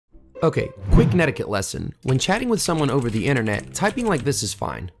Okay, quick netiquette lesson. When chatting with someone over the internet, typing like this is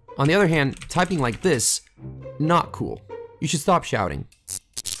fine. On the other hand, typing like this, not cool. You should stop shouting.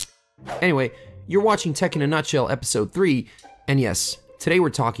 Anyway, you're watching Tech in a Nutshell episode 3, and yes, today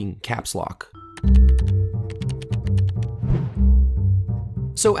we're talking caps lock.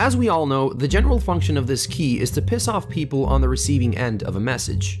 So as we all know, the general function of this key is to piss off people on the receiving end of a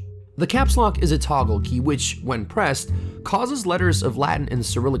message. The caps lock is a toggle key which, when pressed, causes letters of Latin and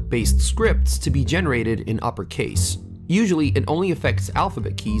Cyrillic based scripts to be generated in uppercase. Usually it only affects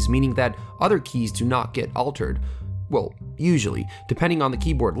alphabet keys, meaning that other keys do not get altered. Well, usually, depending on the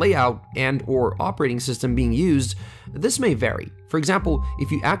keyboard layout and/or operating system being used, this may vary. For example,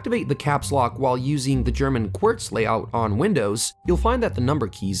 if you activate the caps lock while using the German QWERTZ layout on Windows, you'll find that the number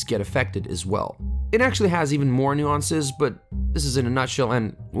keys get affected as well. It actually has even more nuances, but this is in a nutshell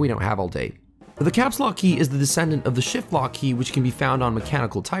and we don't have all day. The caps lock key is the descendant of the shift lock key, which can be found on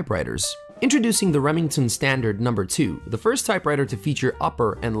mechanical typewriters. Introducing the Remington Standard No. 2, the first typewriter to feature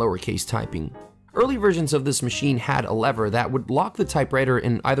upper and lowercase typing. Early versions of this machine had a lever that would lock the typewriter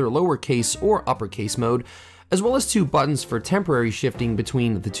in either lowercase or uppercase mode, as well as two buttons for temporary shifting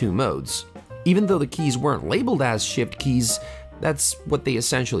between the two modes. Even though the keys weren't labeled as shift keys, that's what they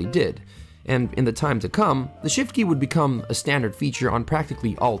essentially did. And in the time to come, the shift key would become a standard feature on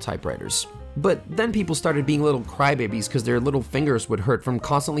practically all typewriters. But then people started being little crybabies because their little fingers would hurt from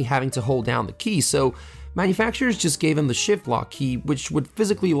constantly having to hold down the key, so manufacturers just gave them the shift lock key, which would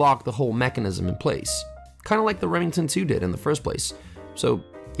physically lock the whole mechanism in place. Kinda like the Remington 2 did in the first place. So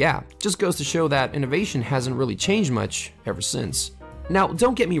yeah, just goes to show that innovation hasn't really changed much ever since. Now,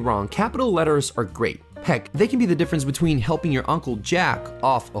 don't get me wrong, capital letters are great. Heck, they can be the difference between helping your Uncle Jack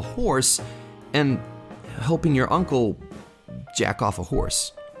off a horse and helping your uncle jack off a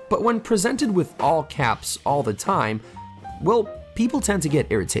horse. But when presented with all caps all the time, well, people tend to get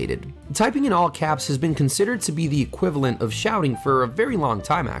irritated. Typing in all caps has been considered to be the equivalent of shouting for a very long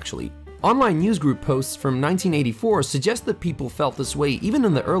time actually. Online newsgroup posts from 1984 suggest that people felt this way even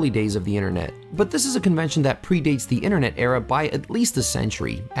in the early days of the internet. But this is a convention that predates the internet era by at least a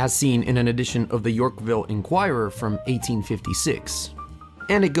century, as seen in an edition of the Yorkville Inquirer from 1856.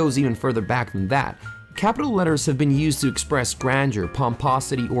 And it goes even further back than that. Capital letters have been used to express grandeur,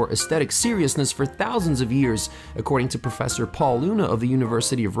 pomposity, or aesthetic seriousness for thousands of years, according to Professor Paul Luna of the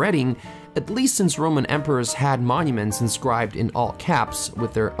University of Reading, at least since Roman emperors had monuments inscribed in all caps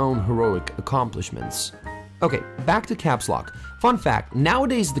with their own heroic accomplishments. Okay, back to caps lock. Fun fact,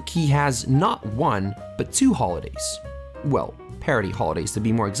 nowadays the key has not one, but two holidays. Well, parody holidays to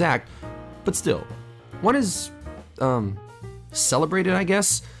be more exact, but still. One is, celebrated, I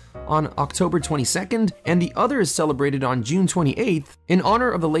guess, on October 22nd, and the other is celebrated on June 28th in honor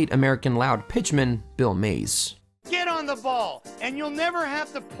of the late American loud pitchman, Bill Mays. Get on the ball, and you'll never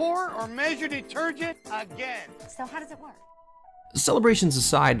have to pour or measure detergent again. So how does it work? Celebrations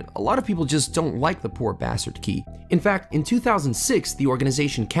aside, a lot of people just don't like the poor bastard key. In fact, in 2006, the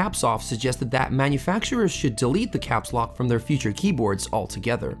organization CapsOff suggested that manufacturers should delete the caps lock from their future keyboards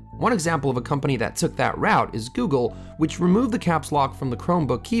altogether. One example of a company that took that route is Google, which removed the caps lock from the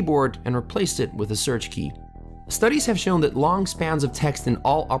Chromebook keyboard and replaced it with a search key. Studies have shown that long spans of text in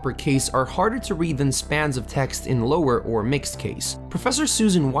all uppercase are harder to read than spans of text in lower or mixed case. Professor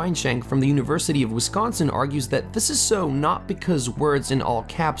Susan Weinshank from the University of Wisconsin argues that this is so not because words in all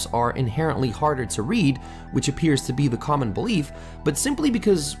caps are inherently harder to read, which appears to be the common belief, but simply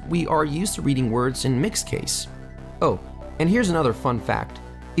because we are used to reading words in mixed case. Oh, and here's another fun fact.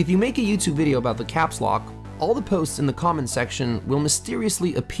 If you make a YouTube video about the caps lock, all the posts in the comments section will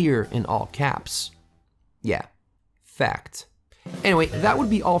mysteriously appear in all caps. Yeah. Fact. Anyway, that would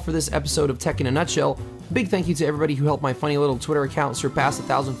be all for this episode of Tech in a Nutshell. Big thank you to everybody who helped my funny little Twitter account surpass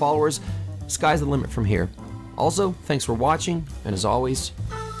 1,000 followers. Sky's the limit from here. Also, thanks for watching, and as always,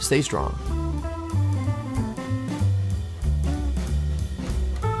 stay strong.